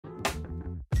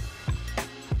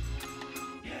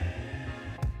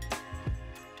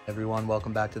Everyone,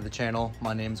 welcome back to the channel.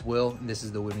 My name's Will, and this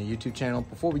is the Whitney YouTube channel.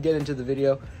 Before we get into the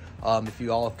video, if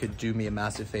you all could do me a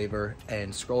massive favor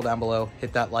and scroll down below,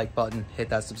 hit that like button, hit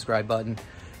that subscribe button.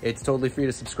 It's totally free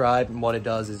to subscribe, and what it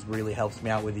does is really helps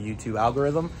me out with the YouTube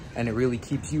algorithm, and it really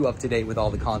keeps you up to date with all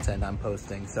the content I'm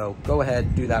posting. So go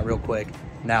ahead, do that real quick.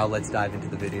 Now let's dive into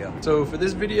the video. So for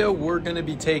this video, we're gonna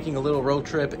be taking a little road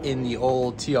trip in the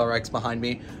old TRX behind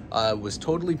me. I was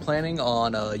totally planning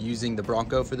on using the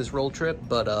Bronco for this road trip,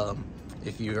 but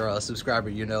if you're a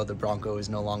subscriber, you know the Bronco is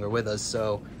no longer with us.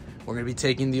 So we're gonna be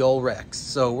taking the old Rex.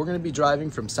 So we're gonna be driving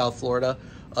from South Florida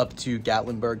up to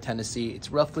Gatlinburg, Tennessee. It's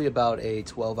roughly about a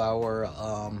 12-hour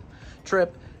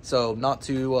trip. So not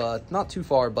too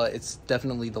far, but it's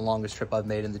definitely the longest trip I've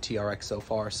made in the TRX so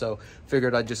far. So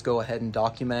figured I'd just go ahead and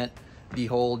document the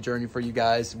whole journey for you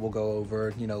guys. We'll go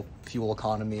over, you know, fuel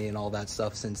economy and all that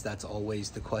stuff, since that's always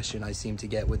the question I seem to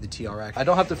get with the TRX. I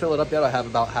don't have to fill it up yet. I have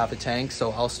about half a tank,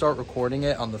 so I'll start recording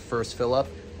it on the first fill up,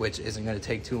 which isn't going to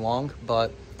take too long.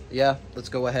 But yeah, let's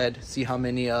go ahead, see how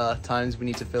many times we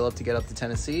need to fill up to get up to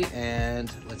Tennessee, and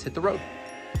let's hit the road.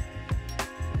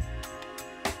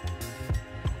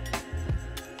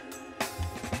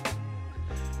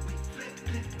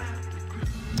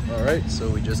 All right, so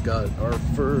we just got our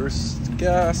first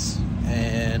gas,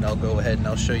 and I'll go ahead and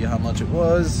I'll show you how much it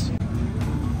was.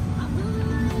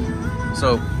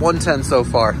 So 110 so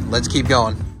far. Let's keep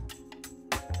going.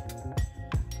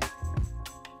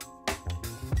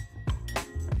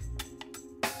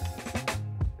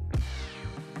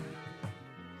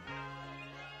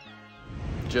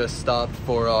 Just stopped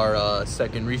for our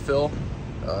second refill.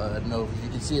 I don't know if you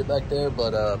can see it back there,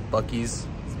 but Buc-ee's.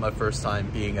 My first time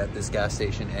being at this gas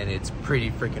station, and it's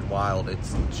pretty freaking wild.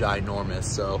 It's ginormous.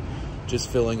 So just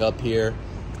filling up here.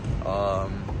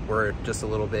 We're just a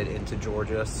little bit into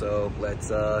Georgia, so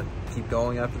let's keep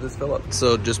going after this fill up.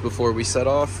 So just before we set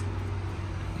off,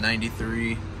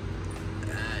 93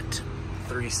 at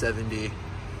 370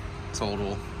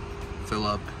 total fill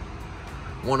up,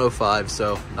 105,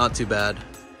 so not too bad.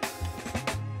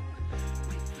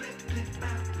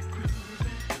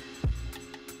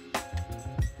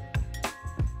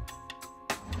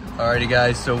 Alrighty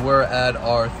guys, so we're at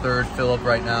our third fill up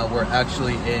right now. We're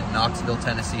actually in Knoxville,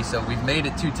 Tennessee. So we've made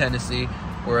it to Tennessee.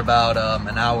 We're about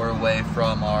an hour away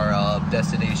from our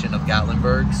destination of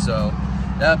Gatlinburg. So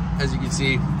yeah, as you can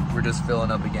see, we're just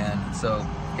filling up again. So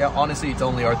yeah, honestly, it's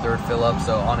only our third fill up.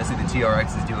 So honestly, the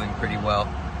TRX is doing pretty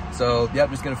well. So yeah,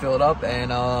 I'm just gonna fill it up,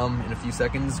 and in a few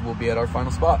seconds, we'll be at our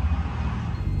final spot.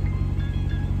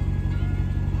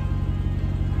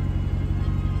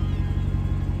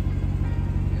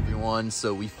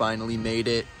 So we finally made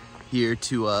it here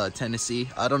to Tennessee.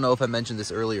 I don't know if I mentioned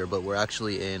this earlier, but we're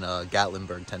actually in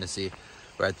Gatlinburg, Tennessee.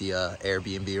 We're at the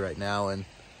Airbnb right now, and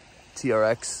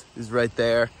TRX is right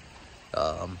there.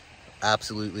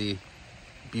 Absolutely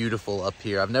beautiful up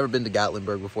here. I've never been to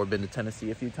Gatlinburg before. Been to Tennessee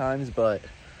a few times, but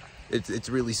it's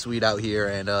really sweet out here.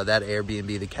 And that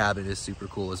Airbnb, the cabin, is super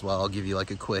cool as well. I'll give you like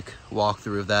a quick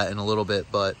walkthrough of that in a little bit.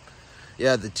 But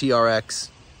yeah, the TRX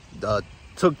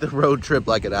took the road trip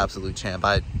like an absolute champ.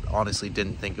 I honestly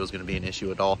didn't think it was going to be an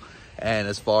issue at all. And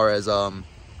as far as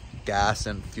gas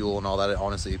and fuel and all that, it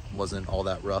honestly wasn't all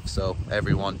that rough. So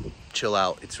everyone chill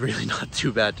out. It's really not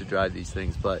too bad to drive these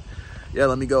things. But yeah,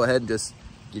 let me go ahead and just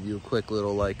give you a quick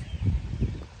little like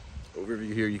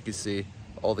overview here. You can see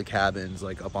all the cabins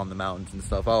like up on the mountains and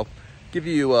stuff. I'll give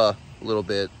you a little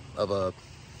bit of I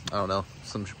don't know,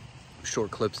 some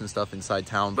short clips and stuff inside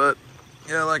town. But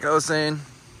yeah, like I was saying,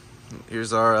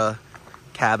 here's our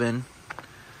cabin.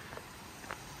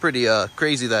 Pretty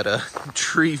crazy that a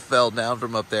tree fell down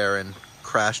from up there and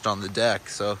crashed on the deck,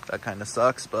 so that kind of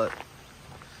sucks, but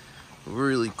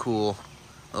really cool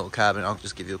little cabin. I'll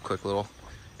just give you a quick little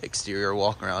exterior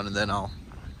walk around, and then I'll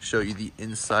show you the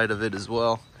inside of it as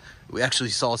well. We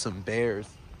actually saw some bears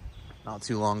not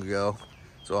too long ago,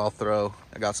 so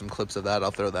I got some clips of that.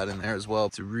 I'll throw that in there as well.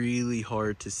 It's really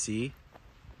hard to see,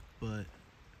 but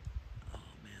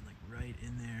right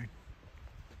in there.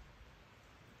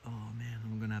 Oh man,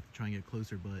 I'm gonna have to try and get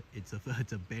closer, but it's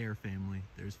a bear family.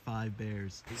 There's 5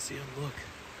 bears. You see them? Look,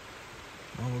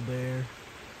 mama bear,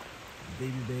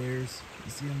 baby bears.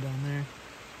 You see them down there?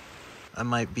 I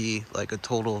might be like a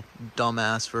total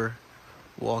dumbass for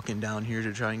walking down here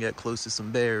to try and get close to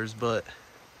some bears, but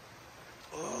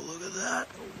oh, look at that!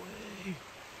 No way!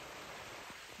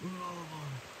 Oh,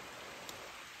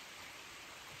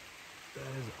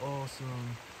 that is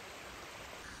awesome.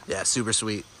 Yeah, super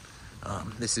sweet.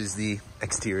 This is the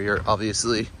exterior,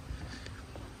 obviously.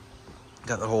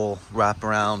 Got the whole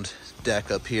wraparound deck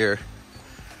up here.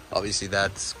 Obviously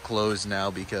that's closed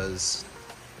now because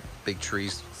big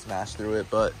trees smash through it,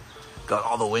 but got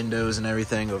all the windows and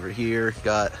everything over here.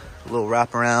 Got a little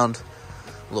wraparound,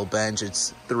 a little bench.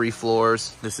 It's 3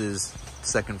 floors. This is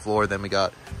the 2nd floor. Then we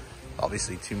got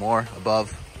obviously 2 more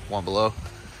above, 1 below.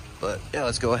 But yeah,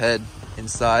 let's go ahead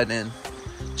inside and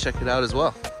check it out as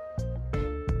well.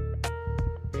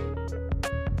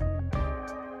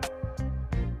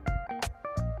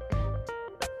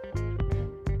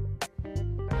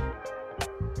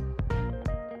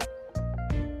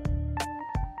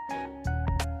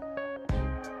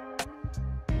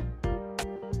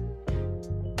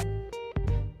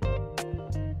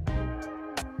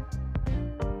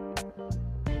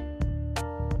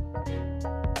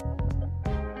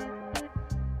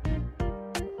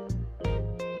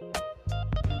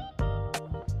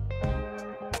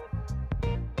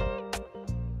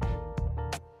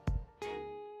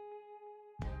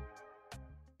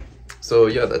 So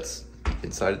yeah, that's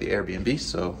inside of the Airbnb.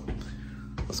 So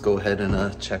let's go ahead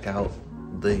and check out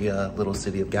the little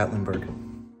city of Gatlinburg.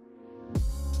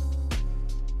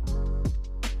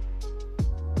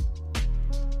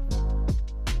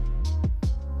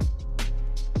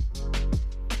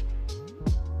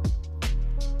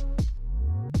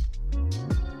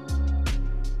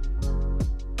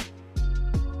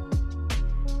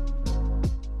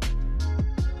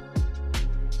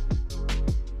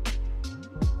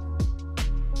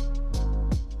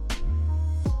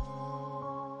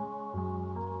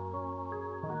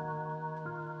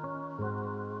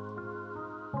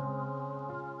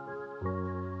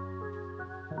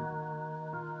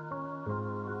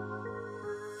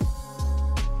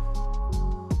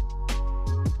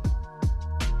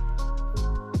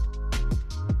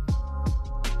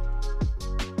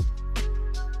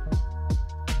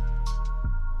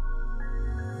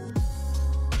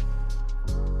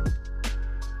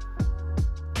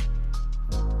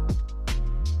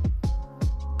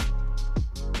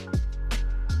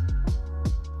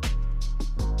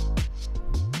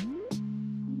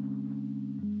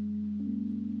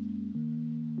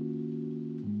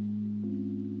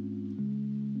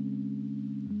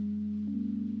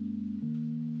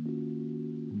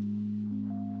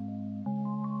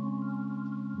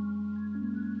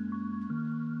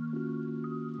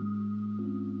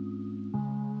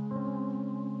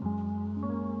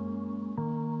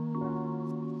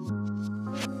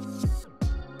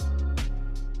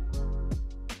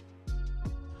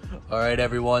 All right,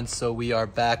 everyone, so we are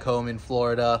back home in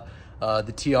Florida.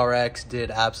 The TRX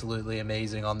did absolutely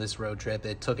amazing on this road trip.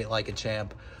 It took it like a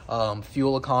champ.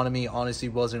 Fuel economy honestly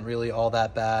wasn't really all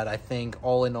that bad. I think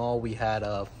all in all, we had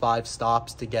 5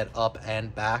 stops to get up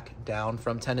and back down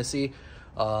from Tennessee.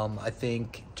 I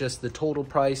think just the total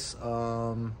price,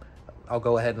 I'll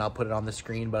go ahead and I'll put it on the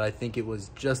screen, but I think it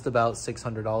was just about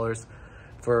 $600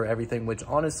 for everything, which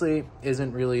honestly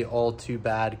isn't really all too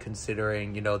bad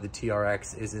considering, you know, the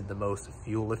TRX isn't the most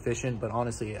fuel efficient, but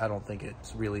honestly, I don't think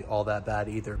it's really all that bad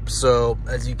either. So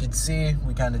as you can see,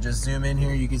 we kind of just zoom in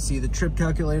here, you can see the trip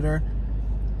calculator,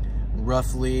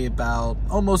 roughly about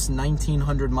almost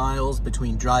 1,900 miles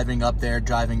between driving up there,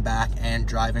 driving back, and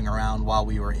driving around while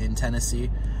we were in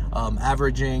Tennessee,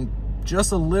 averaging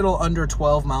just a little under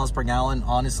 12 miles per gallon.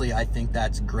 Honestly, I think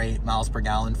that's great miles per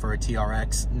gallon for a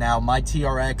TRX. Now, my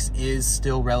TRX is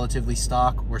still relatively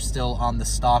stock. We're still on the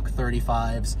stock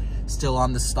 35s, still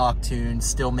on the stock tune,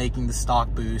 still making the stock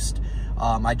boost.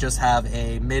 I just have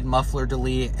a mid-muffler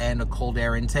delete and a cold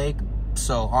air intake.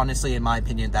 So honestly, in my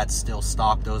opinion, that's still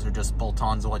stock. Those are just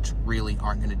bolt-ons, which really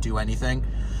aren't gonna do anything.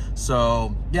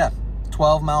 So yeah,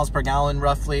 12 miles per gallon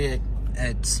roughly.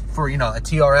 It's for, you know, a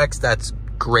TRX, that's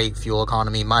great fuel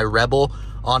economy. My Rebel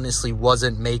honestly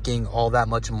wasn't making all that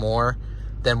much more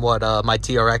than what my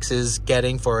TRX is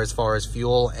getting for as far as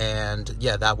fuel, and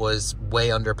yeah, that was way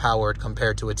underpowered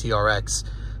compared to a TRX.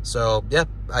 So yeah,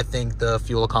 I think the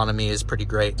fuel economy is pretty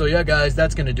great. So yeah, guys,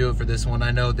 that's gonna do it for this one.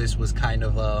 I know this was kind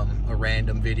of a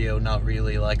random video, not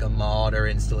really like a mod or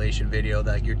installation video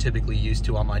that you're typically used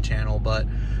to on my channel, but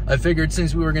I figured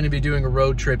since we were gonna be doing a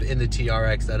road trip in the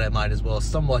TRX that I might as well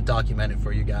somewhat document it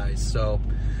for you guys. So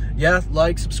yeah,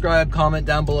 like, subscribe, comment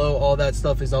down below. All that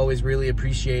stuff is always really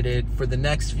appreciated. For the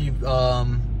next few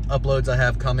uploads I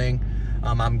have coming,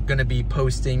 I'm gonna be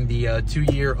posting the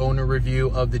 2-year owner review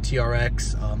of the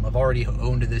TRX. I've already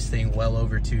owned this thing well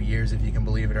over 2 years, if you can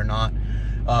believe it or not.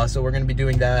 So we're gonna be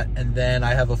doing that. And then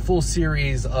I have a full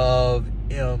series of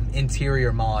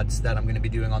interior mods that I'm gonna be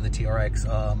doing on the TRX.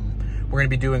 We're gonna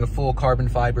be doing a full carbon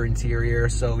fiber interior.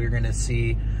 So you're gonna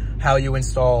see how you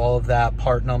install all of that,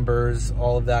 part numbers,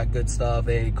 all of that good stuff,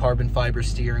 a carbon fiber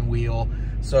steering wheel.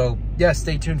 So yeah,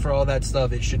 stay tuned for all that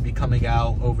stuff. It should be coming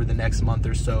out over the next month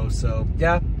or so. So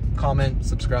yeah, comment,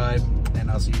 subscribe, and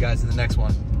I'll see you guys in the next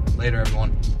one. Later,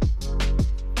 everyone.